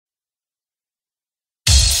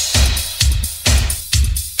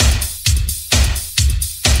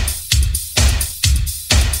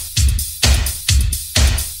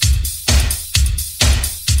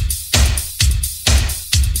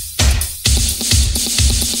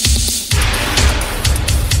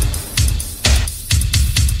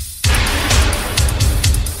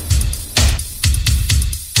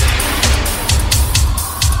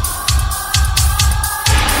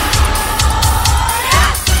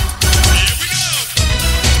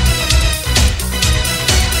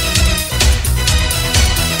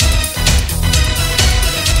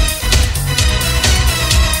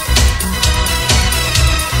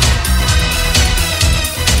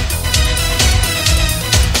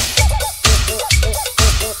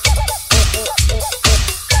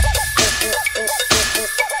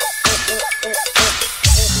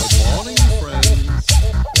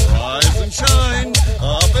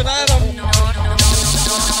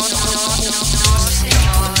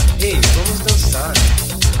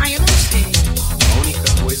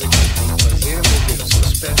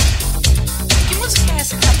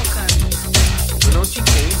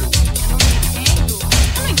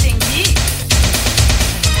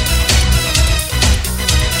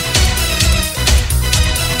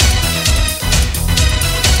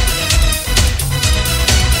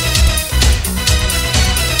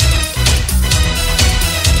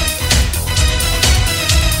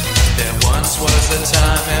the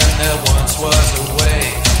time and there once was a way.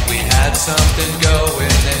 We had something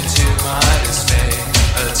going into my dismay.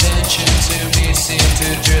 Attention to me seemed to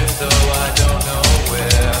drift, though I don't know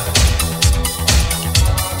where.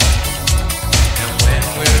 And when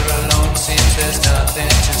we're alone, seems there's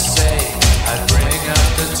nothing to say. I bring up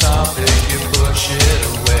the topic, you push it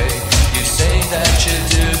away. You say that you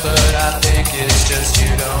do, but I think it's just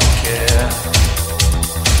you don't care.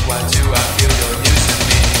 Why do I feel you're using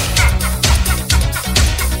me?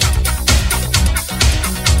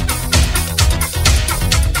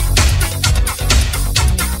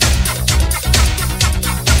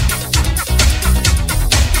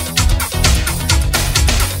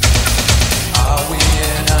 Are we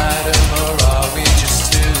an item or are we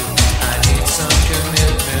just two? I need some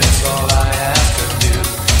commitments, all I ask of you.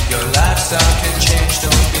 Your lifestyle can change,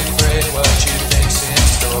 don't be afraid what you think's in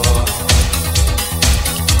store.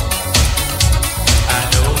 I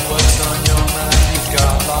know what's on your mind, you've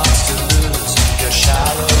got lots to lose. Your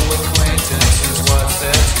shallow acquaintance is what's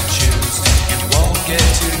there to choose. You won't get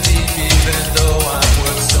too deep even though I'm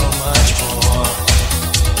worth so much more.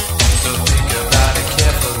 So think about it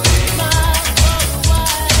carefully.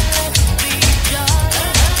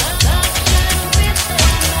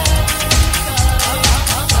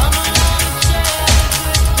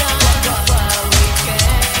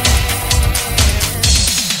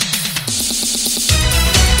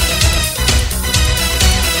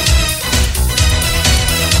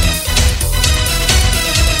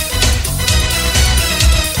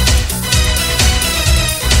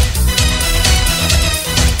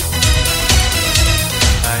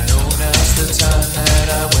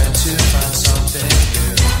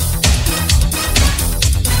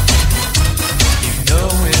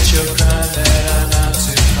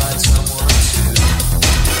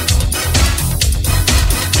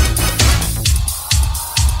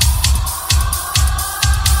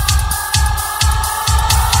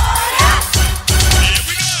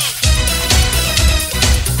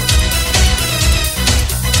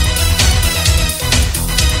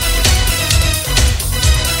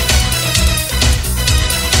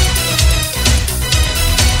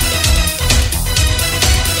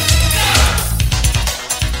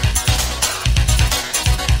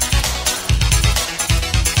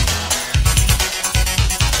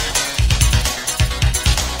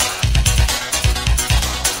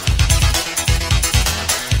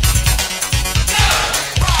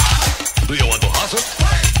 Do you want to hustle?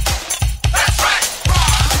 That's right.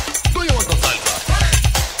 Do you want to salsa?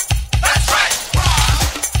 That's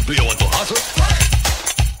right. Do you want to hustle?